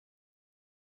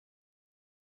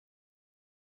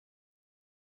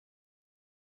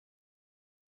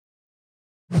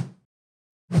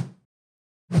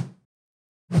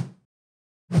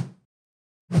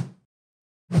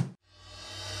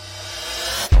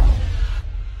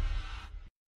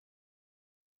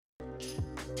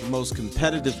the most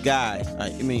competitive guy. I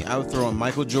mean, I would throw in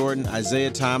Michael Jordan, Isaiah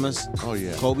Thomas, Oh,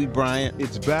 yeah. Kobe Bryant.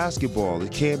 It's basketball.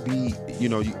 It can't be, you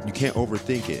can't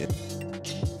overthink it.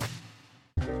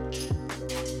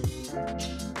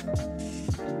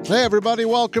 Hey, everybody,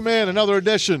 welcome in another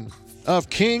edition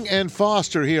of King and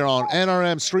Foster here on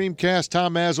NRM Streamcast.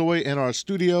 Tom Mazaway in our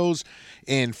studios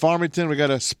in Farmington. We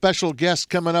got a special guest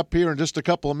coming up here in just a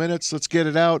couple of minutes. Let's get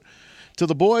it out to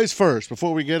the boys first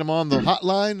before we get them on the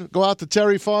hotline. Go out to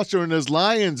Terry Foster in his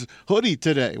Lions hoodie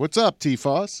today. What's up,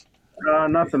 T-Foss?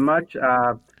 Nothing much.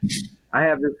 I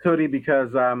have this hoodie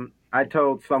because I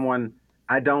told someone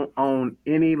I don't own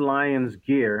any Lions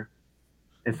gear,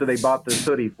 and so they bought this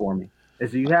hoodie for me. And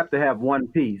so you have to have one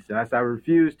piece. And I said I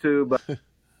refuse to,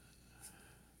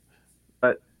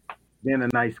 but being a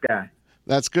nice guy.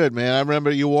 That's good, man. I remember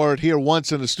you wore it here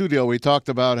once in the studio. We talked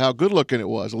about how good-looking it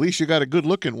was. At least you got a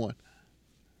good-looking one.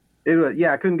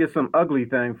 I couldn't get some ugly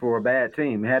thing for a bad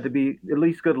team. It had to be at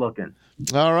least good-looking.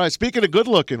 All right. Speaking of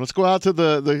good-looking, let's go out to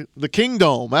the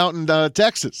Kingdome out in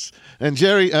Texas. And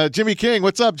Jimmy King,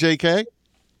 what's up, JK?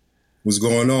 What's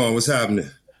going on? What's happening?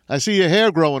 I see your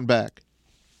hair growing back.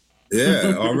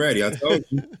 Yeah, already. I told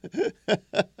you.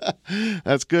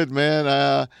 That's good,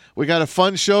 man. We got a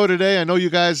fun show today. I know you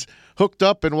guys hooked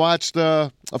up and watched,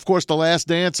 of course, The Last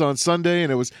Dance on Sunday,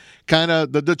 and it was kind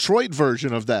of the Detroit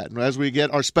version of that. And as we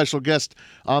get our special guest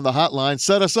on the hotline,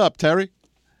 set us up, Terry.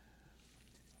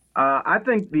 I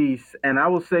think and I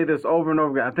will say this over and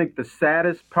over again, I think the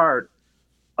saddest part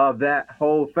of that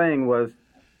whole thing was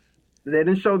they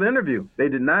didn't show the interview. They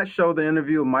did not show the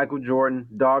interview of Michael Jordan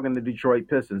dogging the Detroit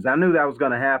Pistons. I knew that was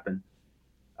going to happen.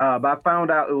 But I found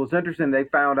out, it was interesting, they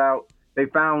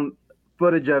found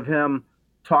footage of him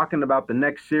talking about the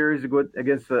next series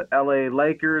against the LA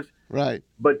Lakers. Right.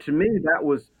 But to me, that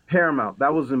was paramount.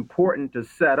 That was important to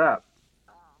set up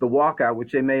the walkout,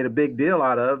 which they made a big deal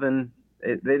out of, and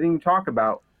they didn't even talk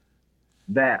about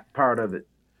that part of it.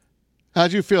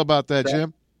 How'd you feel about that,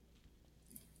 Jim?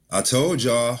 I told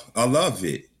y'all, I love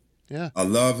it. Yeah. I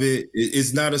love it.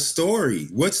 It's not a story.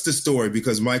 What's the story?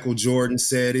 Because Michael Jordan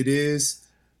said it is?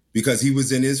 Because he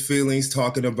was in his feelings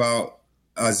talking about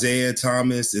Isaiah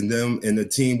Thomas and them and the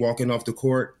team walking off the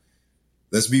court?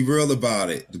 Let's be real about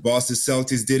it. The Boston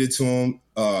Celtics did it to him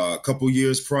a couple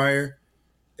years prior.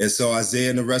 And so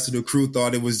Isaiah and the rest of the crew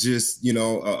thought it was just,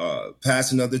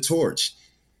 passing of the torch.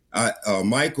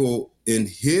 Michael, in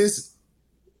his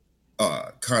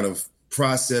kind of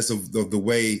process of the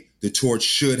way the torch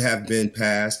should have been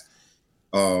passed,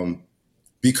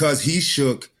 because he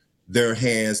shook their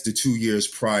hands the 2 years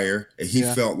prior, and he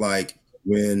felt like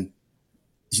when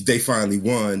they finally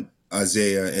won,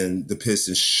 Isaiah and the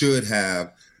Pistons should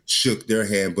have shook their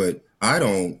hand. But I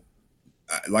don't,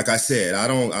 like I said, I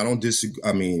don't disagree.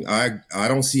 I mean, I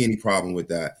don't see any problem with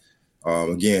that.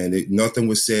 Again, nothing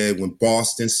was said when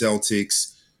Boston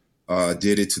Celtics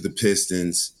did it to the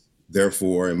Pistons.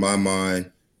 Therefore, in my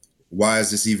mind, why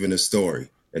is this even a story?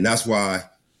 And that's why,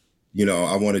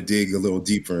 I want to dig a little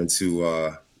deeper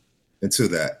into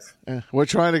that. We're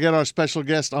trying to get our special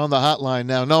guest on the hotline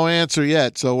now. No answer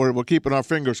yet, so we're keeping our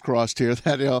fingers crossed here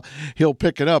that he'll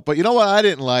pick it up. But you know what I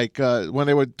didn't like when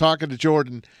they were talking to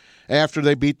Jordan after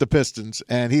they beat the Pistons,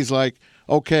 and he's like,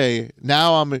 "Okay,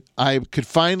 now I could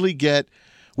finally get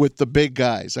with the big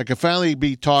guys. I could finally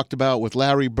be talked about with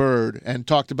Larry Bird and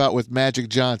talked about with Magic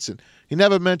Johnson." He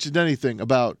never mentioned anything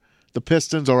about the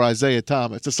Pistons or Isaiah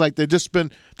Thomas. It's like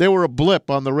they were a blip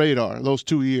on the radar those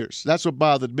 2 years. That's what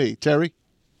bothered me. Terry?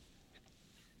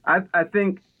 I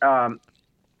think no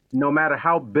matter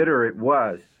how bitter it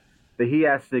was, that he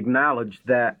has to acknowledge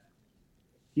that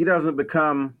he doesn't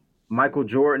become Michael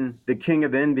Jordan, the king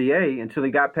of the NBA, until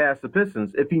he got past the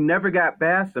Pistons. If he never got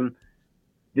past them,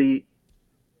 the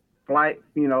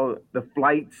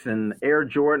flights and Air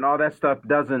Jordan, all that stuff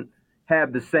doesn't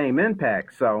have the same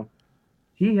impact. So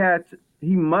he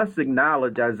must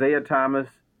acknowledge Isaiah Thomas,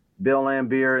 Bill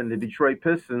Laimbeer, and the Detroit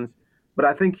Pistons. But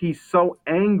I think he's so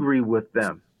angry with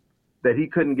them that he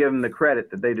couldn't give them the credit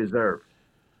that they deserve.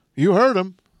 You heard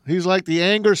him. He's like, the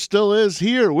anger still is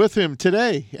here with him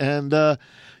today. And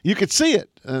you could see it.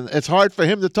 And it's hard for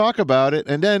him to talk about it.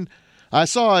 And then I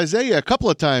saw Isaiah a couple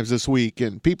of times this week,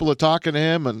 and people are talking to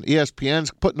him, and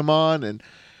ESPN's putting him on. And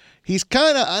he's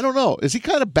kind of, I don't know, is he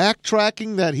kind of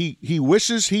backtracking that he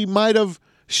wishes he might have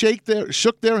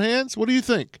shook their hands? What do you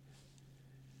think?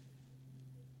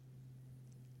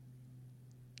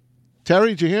 Terry,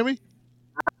 did you hear me?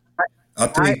 I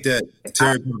think that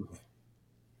Terry...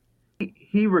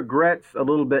 He regrets a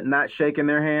little bit not shaking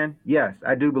their hand. Yes,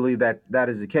 I do believe that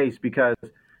is the case, because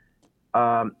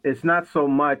it's not so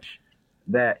much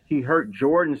that he hurt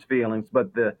Jordan's feelings,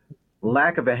 but the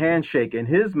lack of a handshake in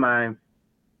his mind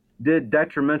did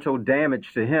detrimental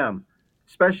damage to him,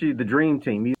 especially the dream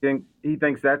team. He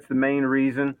thinks that's the main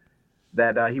reason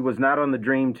that he was not on the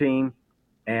dream team,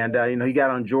 and he got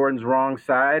on Jordan's wrong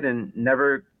side and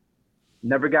never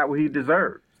got what he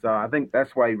deserved. So I think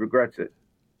that's why he regrets it.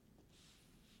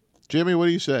 Jimmy, what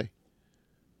do you say?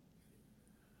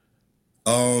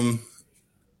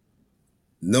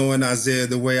 Knowing Isaiah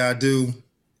the way I do,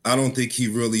 I don't think he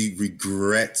really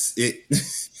regrets it.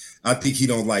 I think he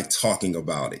don't like talking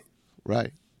about it.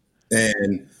 Right.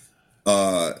 And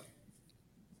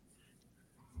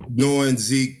knowing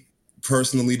Zeke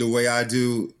personally the way I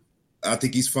do, I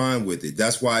think he's fine with it.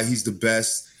 That's why he's the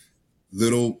best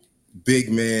little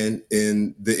big man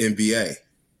in the NBA.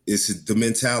 It's the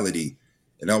mentality.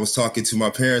 And I was talking to my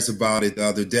parents about it the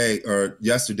other day or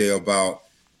yesterday about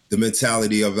the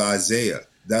mentality of Isaiah.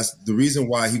 That's the reason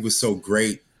why he was so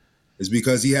great, is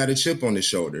because he had a chip on his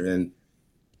shoulder. And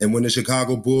when the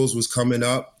Chicago Bulls was coming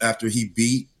up after he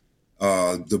beat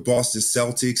the Boston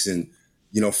Celtics and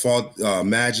fought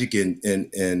Magic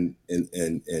and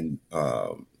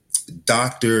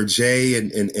Dr. J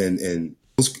and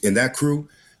that crew,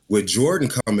 with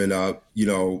Jordan coming up,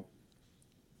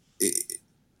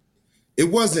 it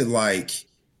wasn't like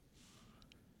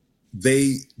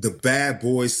the bad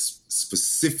boys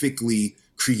specifically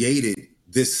created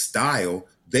this style.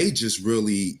 They just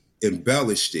really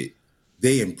embellished it.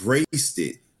 They embraced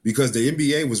it because the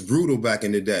NBA was brutal back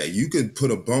in the day. You could put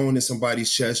a bone in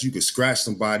somebody's chest. You could scratch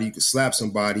somebody. You could slap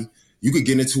somebody. You could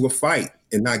get into a fight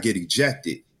and not get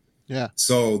ejected. Yeah.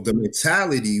 So the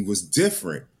mentality was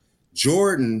different.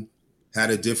 Jordan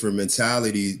had a different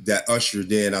mentality that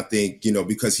ushered in, I think,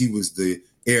 because he was the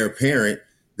heir apparent,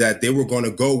 that they were going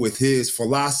to go with his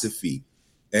philosophy.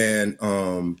 And,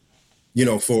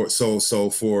 for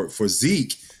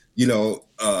Zeke,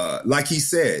 like he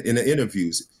said in the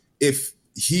interviews, if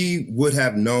he would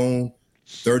have known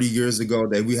 30 years ago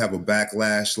that we have a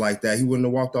backlash like that, he wouldn't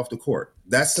have walked off the court.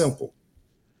 That's simple.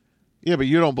 Yeah, but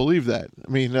you don't believe that.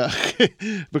 I mean,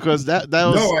 because that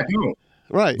was... No, I don't.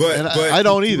 Right, but I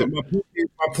don't either.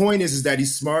 My point is that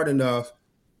he's smart enough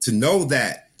to know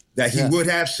that he would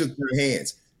have shook their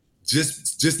hands,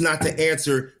 just not to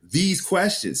answer these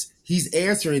questions. He's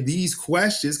answering these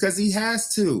questions because he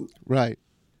has to. Right.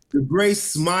 The great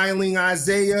smiling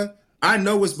Isaiah, I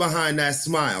know what's behind that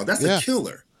smile. That's a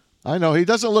killer. I know. He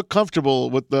doesn't look comfortable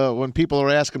with when people are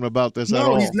asking him about this at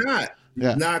all. No, he's not.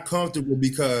 He's not comfortable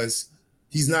because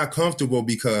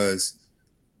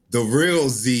the real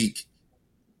Zeke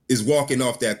is walking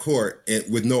off that court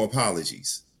with no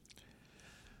apologies.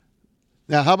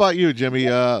 Now, how about you, Jimmy?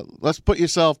 Let's put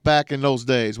yourself back in those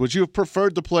days. Would you have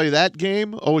preferred to play that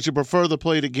game, or would you prefer to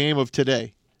play the game of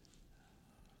today?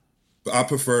 I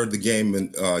prefer the game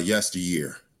in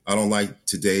yesteryear. I don't like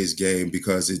today's game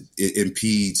because it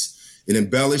impedes, it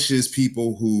embellishes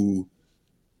people who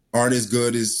aren't as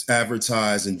good as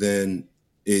advertised, and then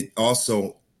it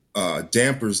also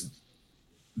dampers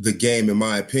the game, in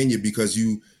my opinion, because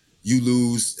you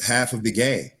lose half of the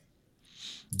game.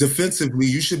 Defensively,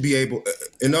 you should be able,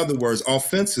 in other words,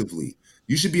 offensively,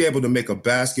 you should be able to make a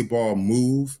basketball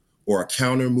move or a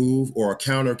counter move or a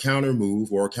counter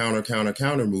move or a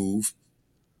counter move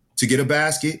to get a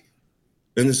basket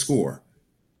and to score.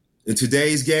 In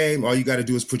today's game, all you got to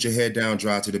do is put your head down,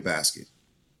 drive to the basket.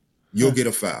 You'll get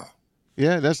a foul.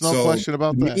 Yeah, that's no question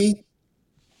about that.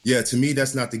 To me,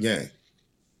 that's not the game.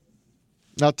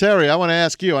 Now, Terry, I want to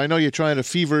ask you. I know you're trying to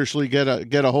feverishly get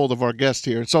a hold of our guest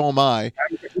here, and so am I.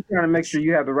 I'm trying to make sure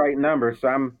you have the right number, so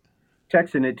I'm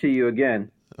texting it to you again.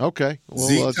 Okay.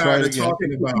 Well, let's try it again.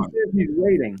 He's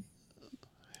waiting.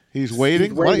 He's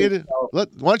waiting? Why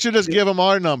don't you just give him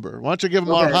our number? Why don't you give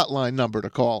him our hotline number to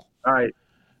call? All right.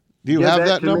 Do you have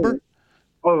that number? Me.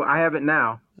 Oh, I have it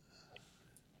now.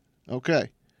 Okay.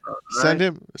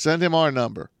 Right. Send him our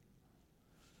number.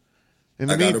 In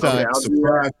the meantime,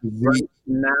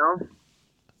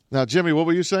 now, Jimmy, what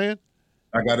were you saying?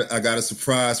 I got a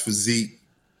surprise for Zeke.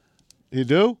 You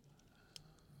do?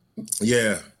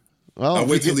 Yeah. Well, I'll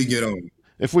wait till he get on.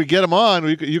 If we get him on,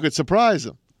 you could surprise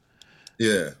him.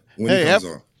 Yeah. When he comes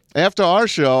on. After our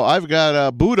show, I've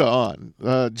got Buddha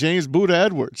on, James Buddha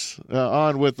Edwards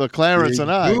on with Clarence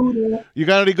and I. Buddha. You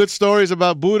got any good stories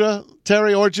about Buddha,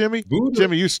 Terry or Jimmy? Buddha.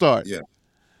 Jimmy, you start. Yeah.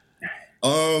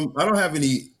 I don't have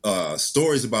any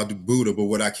stories about the Buddha, but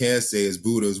what I can say is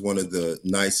Buddha is one of the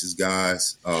nicest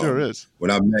guys. Sure is.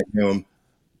 When I met him,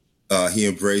 he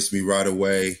embraced me right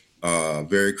away.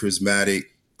 Very charismatic,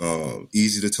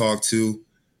 easy to talk to.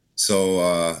 So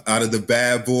out of the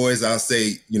bad boys, I'll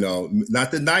say,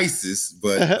 not the nicest,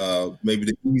 but maybe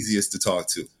the easiest to talk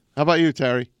to. How about you,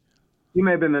 Terry? He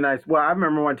may have been the nice. Well, I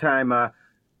remember one time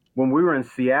when we were in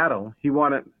Seattle, he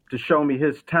wanted to show me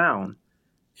his town.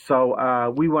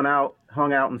 So we went out,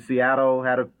 hung out in Seattle,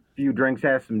 had a few drinks,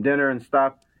 had some dinner and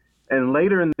stuff. And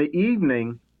later in the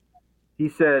evening, he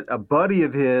said a buddy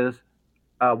of his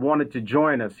wanted to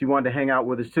join us. He wanted to hang out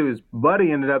with us too. His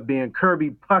buddy ended up being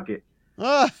Kirby Puckett.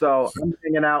 So I'm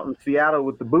hanging out in Seattle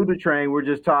with the Buddha Train. We're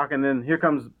just talking, and here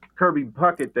comes Kirby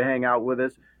Puckett to hang out with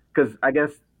us because I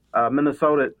guess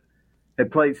Minnesota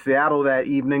had played Seattle that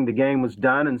evening. The game was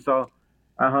done, and so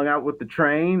I hung out with the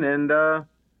Train and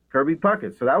Kirby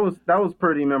Puckett. So that was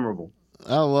pretty memorable.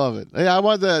 I love it. Hey, I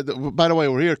wanted to, by the way,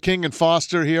 we're here, King and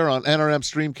Foster here on NRM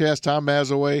Streamcast. Tom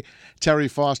Mazaway, Terry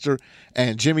Foster,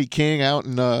 and Jimmy King out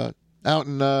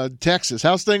in Texas.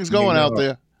 How's things going out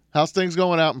there? How's things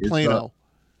going out in Plano?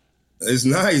 It's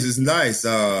nice. It's nice.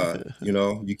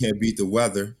 You can't beat the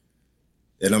weather,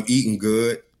 and I'm eating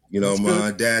good. That's my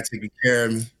good. dad taking care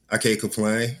of me. I can't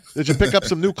complain. Did you pick up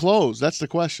some new clothes? That's the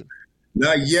question.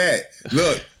 Not yet.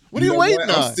 Look. What are you waiting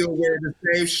on? I'm still wearing the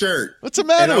same shirt. What's the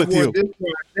matter with you? This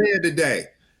one today.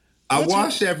 I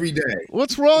wash every day.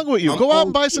 What's wrong with you? Go out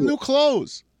and buy some new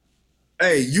clothes.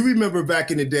 Hey, you remember back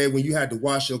in the day when you had to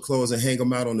wash your clothes and hang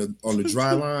them out on the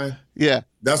dry line? Yeah.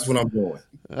 That's what I'm doing.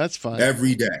 That's fine.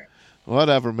 Every day.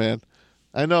 Whatever, man.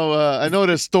 I know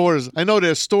there's stores. I know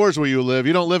there's stores where you live.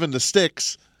 You don't live in the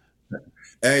sticks.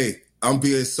 Hey, I'm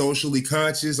being socially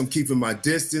conscious. I'm keeping my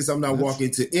distance. I'm not walking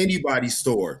to anybody's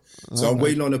store. So I'm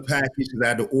waiting on the package because I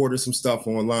had to order some stuff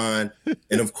online.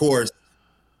 And of course,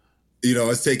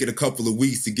 it's taking a couple of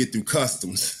weeks to get through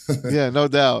customs. Yeah, no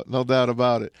doubt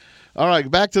about it. All right,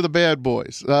 back to the bad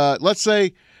boys. Let's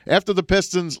say after the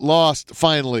Pistons lost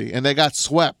finally and they got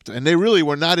swept and they really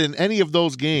were not in any of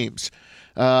those games.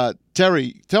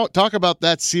 Terry, talk about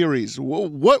that series.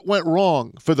 What went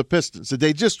wrong for the Pistons? Did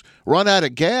they just run out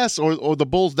of gas or the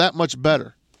Bulls that much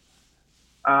better?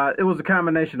 It was a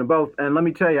combination of both. And let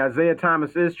me tell you, Isaiah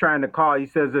Thomas is trying to call. He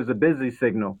says there's a busy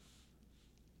signal.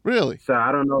 Really? So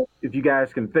I don't know if you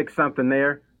guys can fix something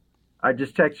there. I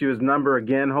just text you his number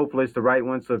again. Hopefully it's the right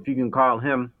one. So if you can call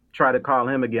him, try to call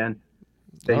him again.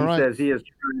 He says he is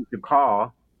trying to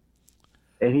call,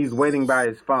 and he's waiting by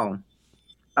his phone.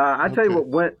 I tell you what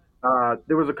went.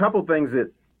 There was a couple things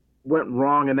that went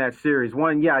wrong in that series.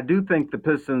 One, I do think the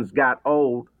Pistons got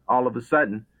old all of a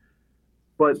sudden,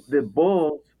 but the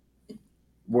Bulls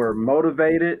were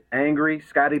motivated, angry.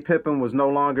 Scottie Pippen was no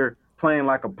longer playing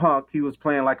like a punk; he was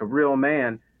playing like a real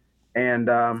man, and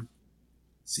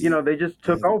they just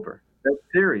took over that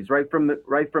series right from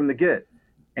the get.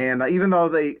 And even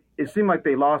though it seemed like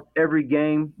they lost every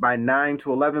game by 9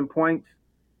 to 11 points,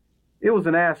 it was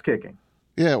an ass kicking.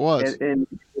 Yeah, it was. And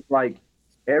it's like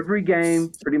every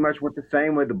game pretty much went the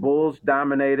same way. The Bulls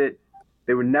dominated.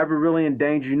 They were never really in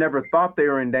danger. You never thought they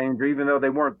were in danger, even though they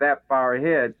weren't that far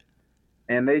ahead.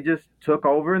 And they just took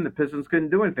over, and the Pistons couldn't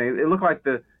do anything. It looked like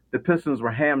the Pistons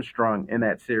were hamstrung in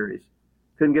that series.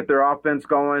 Couldn't get their offense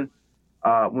going.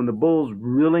 When the Bulls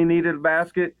really needed a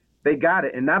basket, they got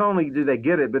it. And not only did they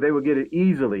get it, but they would get it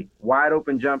easily. Wide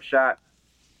open jump shot.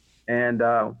 And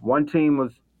one team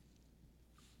was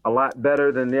a lot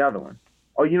better than the other one.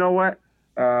 Oh, you know what?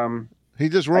 He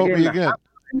just wrote me again.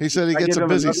 He said he gets a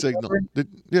busy signal.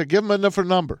 Give him a different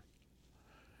number.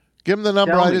 Give him the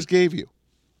number I just gave you.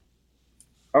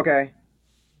 Okay.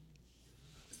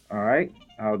 All right.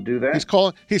 I'll do that.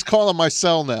 He's calling my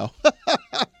cell now.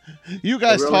 You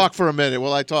guys talk for a minute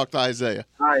while I talk to Isaiah.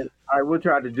 I will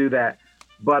try to do that.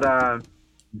 But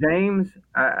James,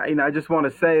 I just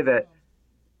want to say that,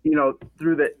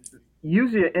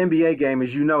 usually an NBA game,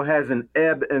 as you know, has an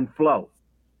ebb and flow.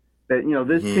 That,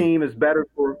 this team is better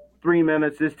for 3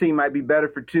 minutes. This team might be better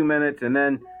for 2 minutes, and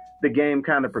then the game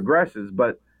kind of progresses.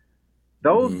 But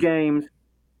those games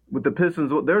with the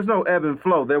Pistons, there's no ebb and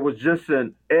flow. There was just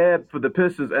an ebb for the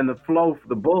Pistons and the flow for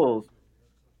the Bulls.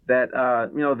 That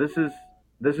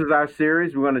this is our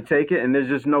series. We're going to take it, and there's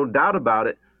just no doubt about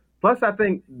it. Plus, I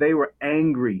think they were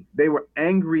angry. They were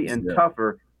angry and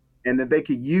tougher, and that they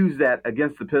could use that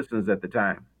against the Pistons at the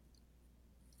time.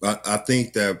 I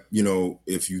think that,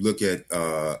 if you look at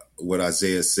what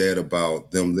Isaiah said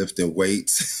about them lifting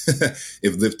weights,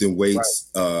 if lifting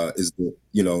weights is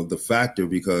the factor,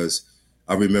 because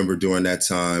I remember during that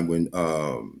time when,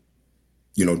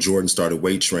 Jordan started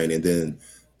weight training, then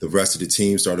the rest of the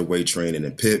team started weight training,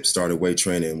 and Pip started weight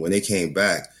training. When they came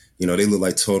back, they looked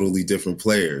like totally different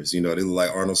players. They looked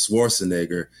like Arnold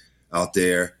Schwarzenegger out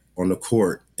there on the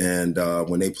court. And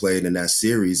when they played in that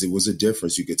series, it was a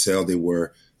difference. You could tell they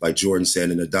were, like Jordan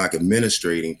said in the doc,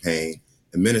 administering pain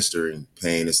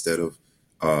instead of,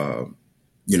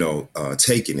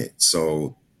 taking it.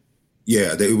 So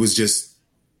yeah, it was just,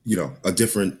 a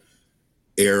different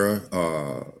era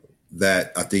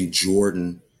that I think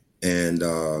Jordan and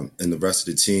the rest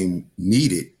of the team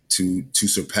needed to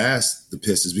surpass the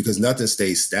Pistons, because nothing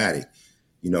stays static.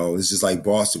 It's just like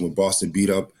Boston. When Boston beat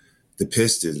up the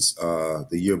Pistons the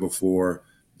year before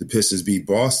the Pistons beat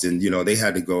Boston, they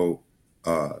had to go.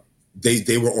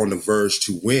 They were on the verge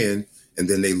to win, and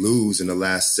then they lose in the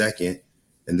last second,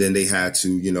 and then they had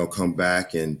to come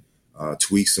back and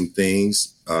tweak some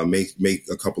things, make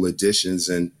a couple additions,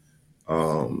 and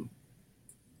Adrian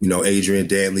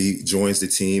Dantley joins the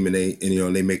team, and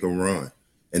they make a run,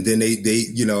 and then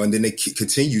they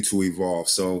continue to evolve.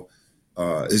 So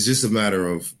it's just a matter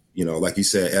of like you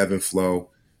said, ebb and flow,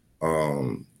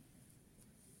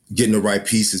 getting the right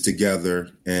pieces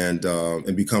together, and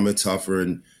becoming tougher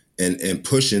and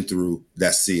pushing through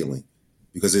that ceiling,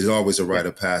 because there's always a rite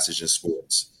of passage in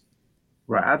sports.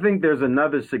 Right. I think there's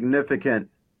another significant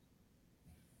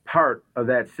part of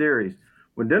that series.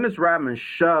 When Dennis Rodman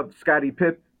shoved Scottie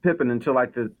Pippen into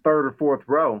like the third or fourth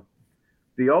row,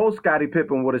 the old Scottie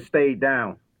Pippen would have stayed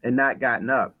down and not gotten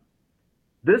up.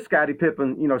 This Scottie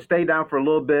Pippen, stayed down for a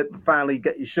little bit, but finally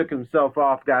he shook himself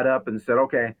off, got up, and said,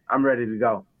 okay, I'm ready to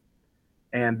go.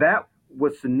 And that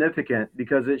was significant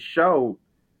because it showed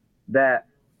that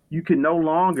you can no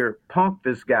longer punk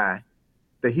this guy,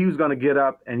 that he was going to get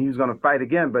up and he was going to fight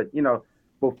again. But,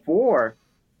 before,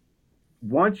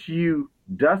 once you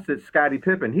dusted Scottie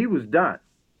Pippen, he was done.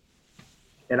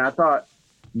 And I thought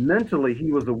mentally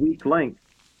he was a weak link.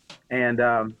 And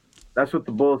that's what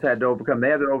the Bulls had to overcome. They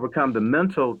had to overcome the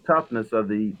mental toughness of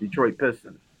the Detroit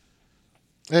Pistons.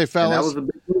 Hey, fellas. And that was a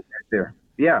big move right there.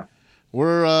 Yeah.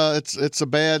 We're it's a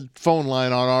bad phone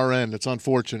line on our end. It's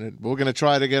unfortunate. We're going to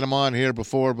try to get him on here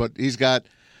before, but he's got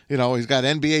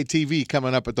NBA TV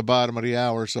coming up at the bottom of the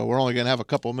hour, so we're only going to have a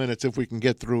couple minutes if we can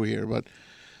get through here. But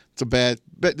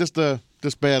it's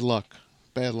just bad luck.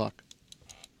 Bad luck.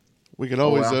 We could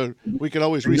always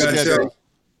reschedule.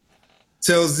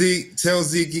 Tell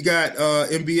Zeke you got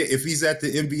NBA. If he's at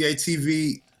the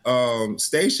NBA TV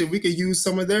station, we could use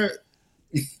some of their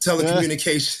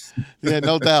telecommunications. Yeah,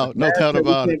 no doubt about it.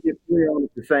 We can't get three on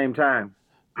at the same time.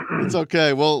 It's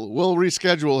okay. We'll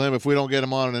reschedule him if we don't get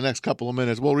him on in the next couple of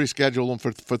minutes. We'll reschedule him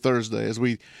for Thursday as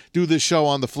we do this show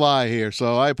on the fly here.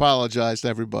 So I apologize to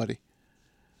everybody.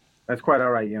 That's quite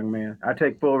all right, young man. I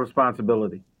take full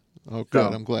responsibility. Oh, good.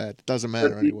 So, I'm glad. It doesn't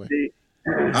matter anyway.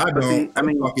 I don't.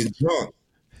 I'm fucking drunk.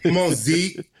 Come on,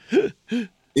 Zeke.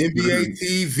 NBA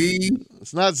TV.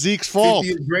 It's not Zeke's fault.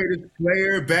 50th greatest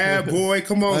player, bad boy.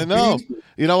 Come on, I know. Zeke.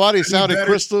 You know what? He sounded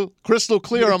crystal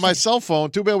clear on my cell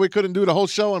phone. Too bad we couldn't do the whole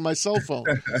show on my cell phone.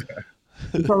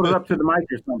 You hold it up to the mic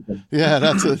or something. Yeah,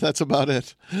 that's about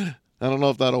it. I don't know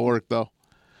if that'll work though.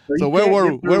 So where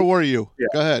were you? Yeah.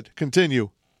 Go ahead. Continue.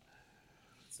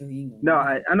 No,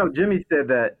 I know Jimmy said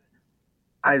that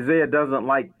Isaiah doesn't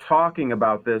like talking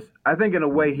about this. I think in a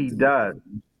way he does.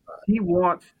 He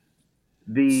wants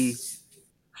the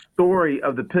story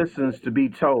of the Pistons to be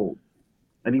told.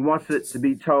 And he wants it to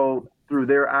be told through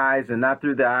their eyes and not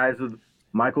through the eyes of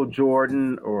Michael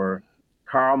Jordan or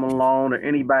Karl Malone or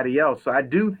anybody else. So I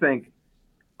do think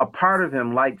a part of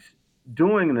him likes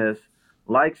doing this,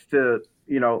 likes to,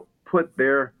 put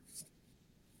their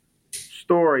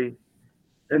story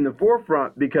in the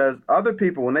forefront, because other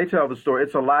people, when they tell the story,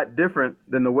 it's a lot different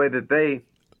than the way that they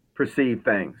perceive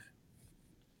things.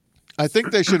 I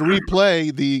think they should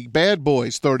replay the Bad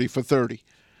Boys 30 for 30.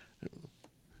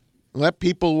 Let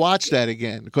people watch that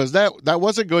again, because that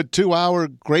was a good 2-hour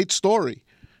great story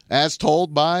as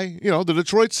told by, the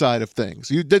Detroit side of things.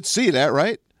 You did see that,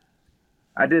 right?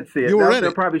 I did see it. You were in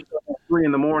They're it. Probably at 3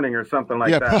 a.m. or something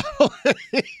like that.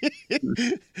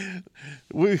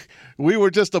 We were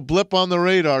just a blip on the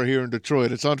radar here in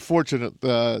Detroit. It's unfortunate.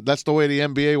 That's the way the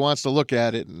NBA wants to look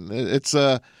at it. And it's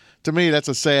to me, that's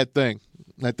a sad thing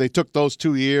that they took those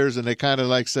 2 years and they kind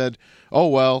of said, oh,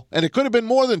 well, and it could have been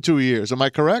more than 2 years. Am I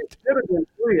correct? It could have been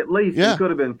 3 at least. Yeah. It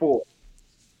could have been 4.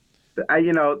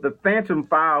 The phantom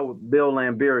foul with Bill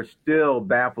Laimbeer still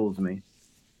baffles me.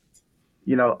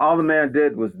 All the man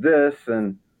did was this,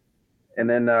 and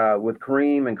then with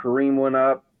Kareem, and Kareem went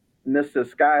up, missed a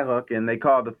skyhook, and they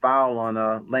called the foul on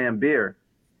Laimbeer.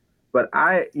 But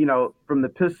from the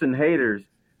Piston haters,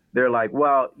 they're like,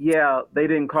 well, yeah, they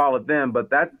didn't call it then, but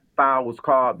that foul was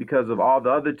called because of all the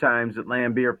other times that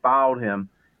Laimbeer fouled him,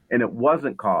 and it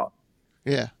wasn't called.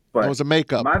 Yeah, but it was a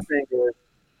makeup. My thing is,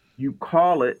 you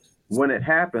call it when it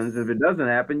happens. If it doesn't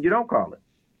happen, you don't call it.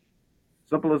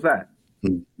 Simple as that.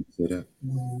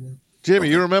 Jimmy,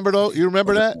 you remember though? You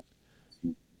remember that?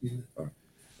 Yeah. We'll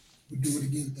do it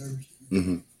again Thursday.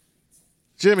 Mm-hmm.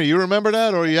 Jimmy, you remember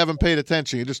that, or you haven't paid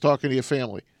attention? You're just talking to your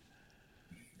family.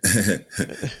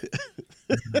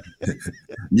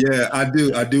 Yeah, I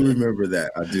do. I do remember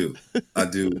that. I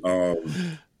do.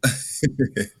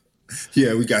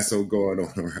 Yeah, we got something going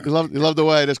on around. You love the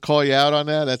way I just call you out on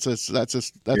that. That's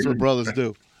what brothers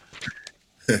do.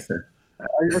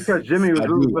 Because Jimmy was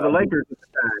rooting for the Lakers at the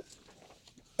time.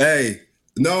 Hey,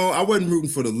 no, I wasn't rooting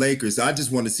for the Lakers. I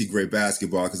just wanted to see great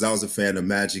basketball because I was a fan of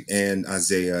Magic and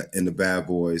Isaiah and the Bad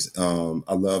Boys. I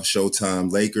love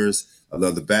Showtime Lakers. I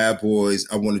love the Bad Boys.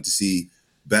 I wanted to see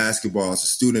basketball as a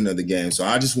student of the game. So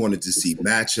I just wanted to see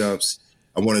matchups.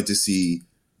 I wanted to see,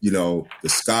 the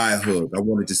sky hook. I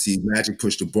wanted to see Magic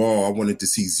push the ball. I wanted to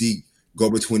see Zeke go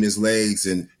between his legs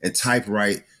and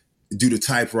do the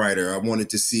typewriter. I wanted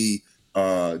to see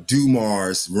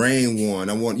Dumars rain one.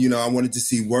 I wanted to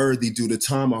see Worthy do the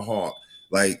tomahawk.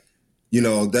 That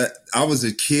I was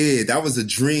a kid. That was a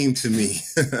dream to me.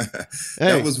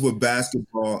 That was what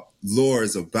basketball lore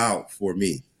is about for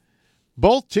me.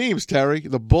 Both teams, Terry,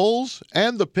 the Bulls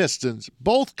and the Pistons,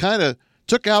 both kind of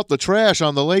took out the trash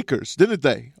on the Lakers, didn't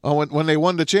they? When they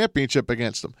won the championship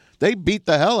against them. They beat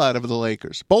the hell out of the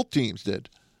Lakers. Both teams did.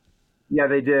 Yeah,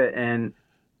 they did. And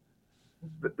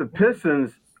the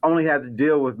Pistons only had to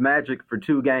deal with Magic for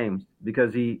 2 games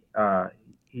because he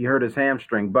hurt his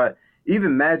hamstring. But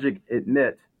even Magic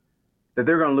admits that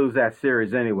they're going to lose that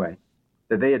series anyway,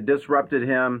 that they had disrupted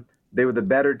him. They were the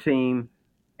better team.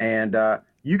 And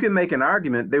you can make an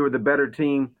argument they were the better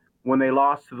team when they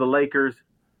lost to the Lakers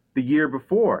the year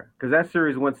before, because that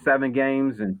series went 7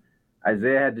 games and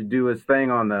Isaiah had to do his thing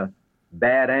on the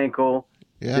bad ankle,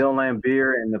 Bill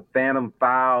Laimbeer and the phantom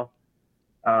foul.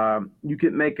 You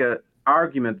could make an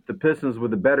argument that the Pistons were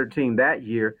the better team that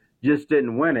year, just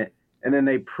didn't win it. And then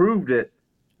they proved it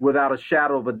without a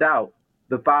shadow of a doubt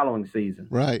the following season.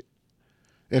 Right.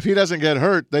 If he doesn't get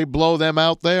hurt, they blow them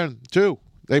out there too.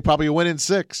 They probably win in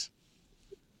 6.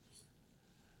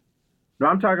 No,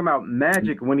 I'm talking about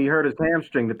Magic when he hurt his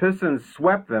hamstring. The Pistons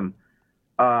swept them.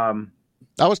 I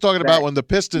was talking about when the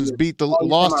Pistons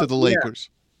lost to the Lakers.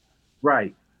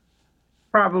 Right.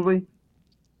 Probably.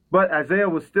 But Isaiah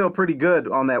was still pretty good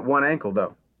on that one ankle,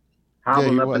 though.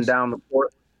 Hobbling up and down the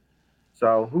court.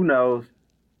 So who knows?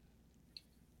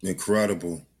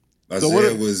 Incredible.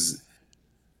 Isaiah was.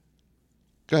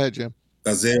 Go ahead, Jim.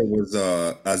 Isaiah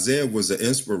was an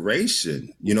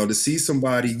inspiration. To see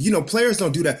somebody. Players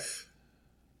don't do that.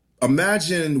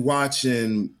 Imagine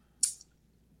watching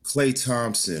Klay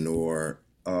Thompson or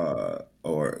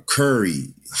Curry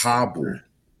hobble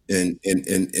in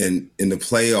the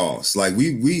playoffs. Like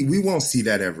we won't see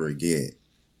that ever again.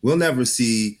 We'll never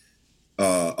see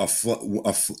a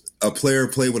player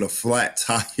play with a flat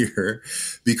tire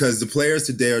because the players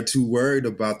today are too worried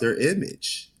about their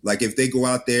image. Like if they go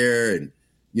out there and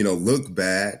look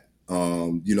bad,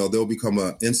 they'll become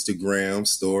an Instagram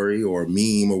story or a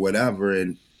meme or whatever,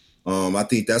 and I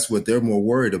think that's what they're more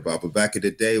worried about. But back in the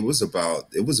day, it was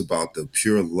about the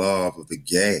pure love of the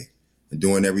game and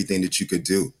doing everything that you could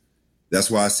do. That's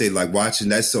why I say watching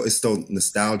that. So it's so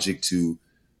nostalgic to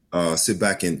sit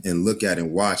back and look at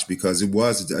and watch because it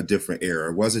was a different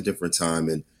era. It was a different time,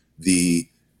 and the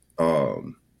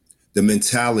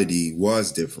mentality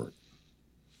was different.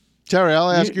 Terry, I'll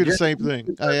ask you the same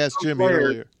thing. I asked Jimmy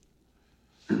earlier.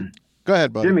 Go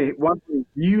ahead, buddy. Jimmy, one thing,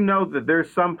 that there's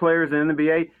some players in the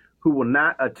NBA who will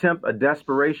not attempt a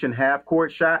desperation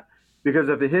half-court shot because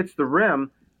if it hits the rim,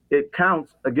 it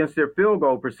counts against their field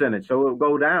goal percentage. So it'll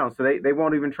go down. So they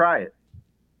won't even try it.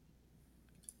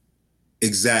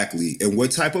 Exactly. And what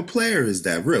type of player is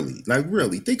that, really?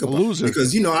 Really, think about it.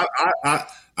 Because,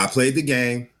 I played the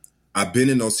game. I've been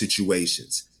in those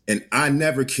situations. And I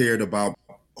never cared about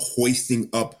hoisting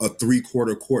up a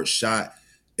 3/4 court shot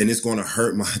and it's going to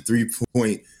hurt my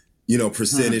 3-point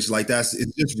percentage.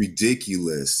 It's just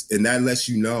ridiculous. And that lets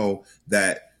you know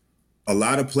that a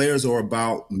lot of players are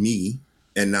about me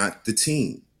and not the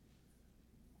team.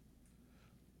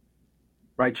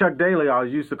 Right. Chuck Daly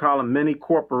always used to call them mini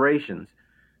corporations,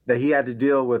 that he had to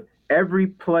deal with. Every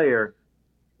player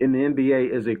in the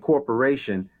NBA is a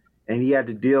corporation, and he had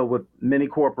to deal with many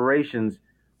corporations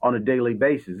on a daily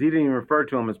basis. He didn't even refer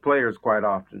to them as players quite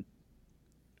often.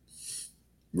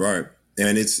 Right.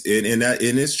 And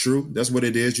it's true. That's what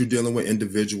it is. You're dealing with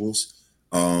individuals.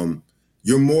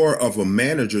 You're more of a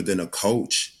manager than a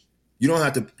coach. You don't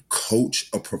have to coach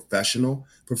a professional.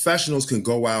 Professionals can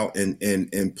go out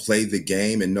and play the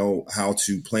game and know how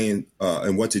to play and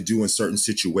what to do in certain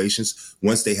situations.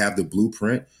 Once they have the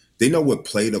blueprint, they know what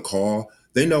play to call.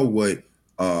 They know what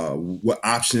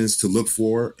options to look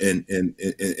for and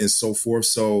so forth.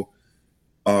 So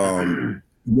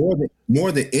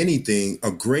more than anything,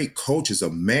 a great coach is a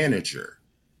manager.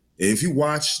 And if you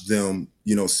watch them,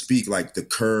 speak like the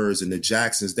Kerrs and the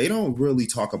Jacksons, they don't really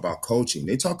talk about coaching.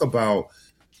 They talk about,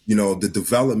 the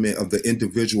development of the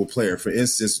individual player. For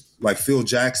instance, like Phil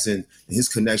Jackson and his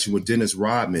connection with Dennis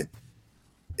Rodman.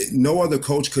 No other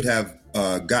coach could have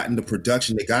gotten the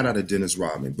production they got out of Dennis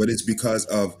Rodman, but it's because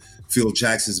of Phil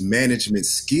Jackson's management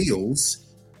skills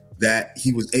that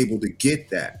he was able to get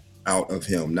that out of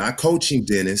him. Not coaching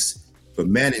Dennis, but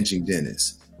managing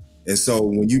Dennis. And so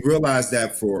when you realize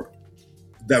that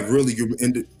really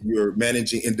you're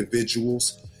managing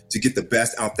individuals to get the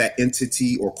best out that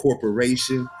entity or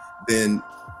corporation, then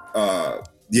I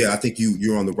think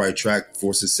you're on the right track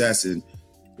for success. And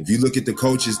if you look at the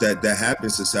coaches that have been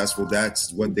successful,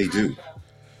 that's what they do.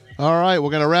 All right,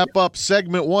 we're going to wrap up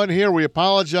segment 1 here. We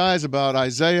apologize about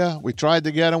Isiah. We tried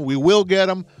to get him. We will get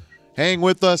him. Hang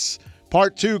with us.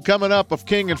 Part 2 coming up of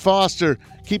King and Foster.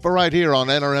 Keep it right here on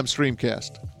NRM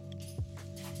Streamcast.